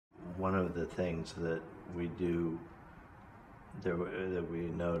one of the things that we do that we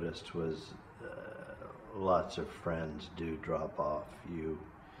noticed was lots of friends do drop off.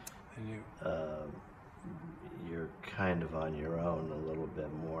 You're kind of on your own a little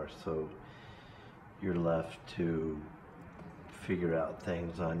bit more, so you're left to figure out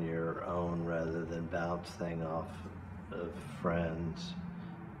things on your own rather than bounce things off of friends,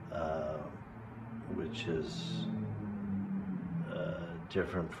 which is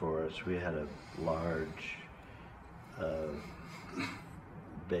different for us. We had a large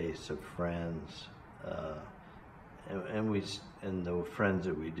base of friends, and the friends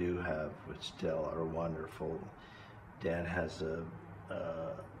that we do have, which still are wonderful. Dad has a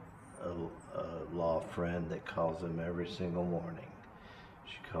law friend that calls him every single morning.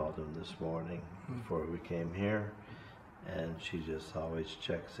 She called him this morning before we came here, and she just always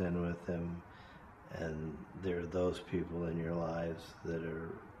checks in with him. And there are those people in your lives that are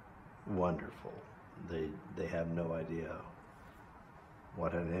wonderful. They have no idea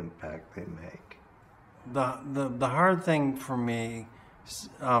what an impact they make. The hard thing for me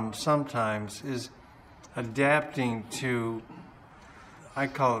sometimes is adapting to, I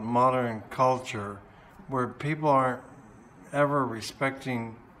call it modern culture, where people aren't ever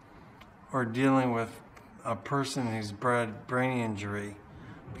respecting or dealing with a person who's bred brain injury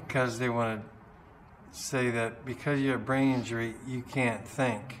because they want to say that because you have brain injury, you can't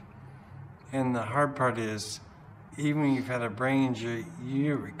think. And the hard part is, even when you've had a brain injury,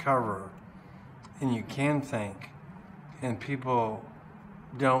 you recover and you can think. And people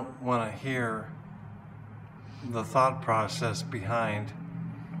don't want to hear the thought process behind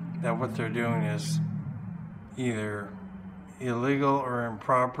that what they're doing is either illegal or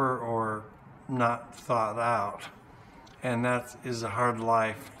improper or not thought out. And that is a hard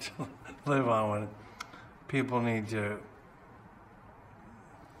life to live on when people need to,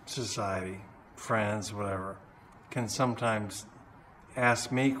 society, friends, whatever, can sometimes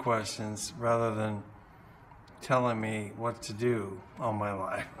ask me questions rather than telling me what to do all my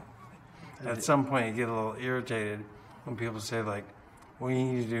life. At some point you get a little irritated when people say like, well, you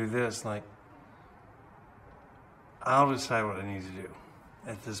need to do this. Like, I'll decide what I need to do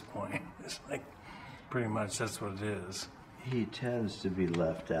at this point. It's like, pretty much that's what it is. He tends to be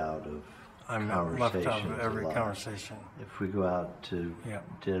left out of I'm conversations left out of every a lot. Conversation. If we go out to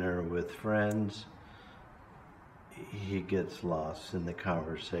dinner with friends, he gets lost in the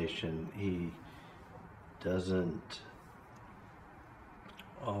conversation. He doesn't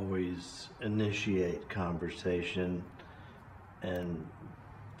always initiate conversation, and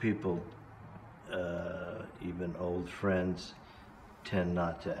people, even old friends, tend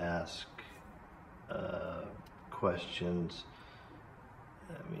not to ask questions.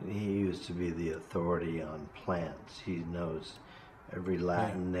 I mean, he used to be the authority on plants. He knows every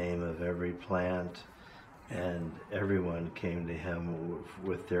Latin name of every plant, and everyone came to him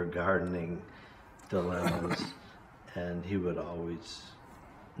with their gardening dilemmas, and he would always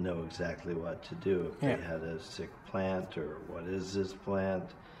know exactly what to do if they had a sick plant or what is this plant,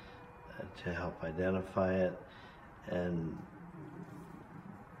 to help identify it. And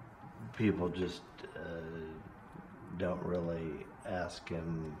people just don't really ask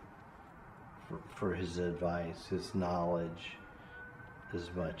him for his advice, his knowledge, as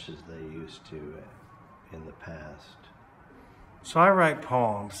much as they used to in the past. So I write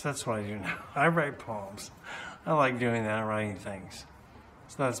poems. That's what I do now. I write poems. I like doing that, writing things.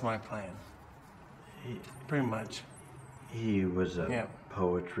 So that's my plan. Pretty much. He was a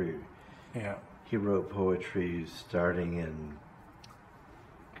poetry. Yeah. He wrote poetry starting in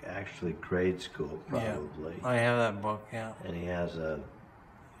actually grade school, probably. Yeah. I have that book, And he has a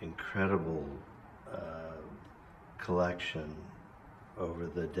incredible collection over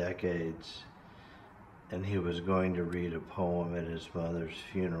the decades. And he was going to read a poem at his mother's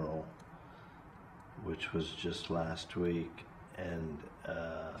funeral, which was just last week, and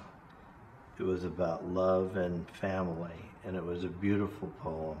it was about love and family, and it was a beautiful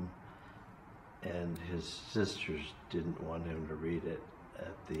poem, and his sisters didn't want him to read it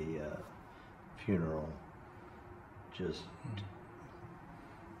at the funeral, just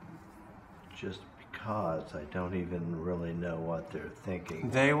because I don't even really know what they're thinking.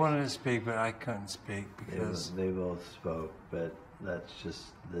 They wanted to speak, but I couldn't speak because they both spoke, but that's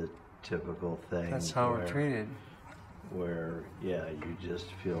just the typical thing. That's how we're treated. Where, you just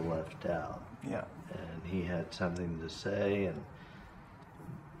feel left out. Yeah. And he had something to say, and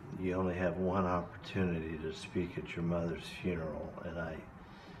you only have one opportunity to speak at your mother's funeral, and I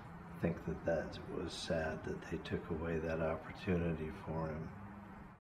think that was sad that they took away that opportunity for him.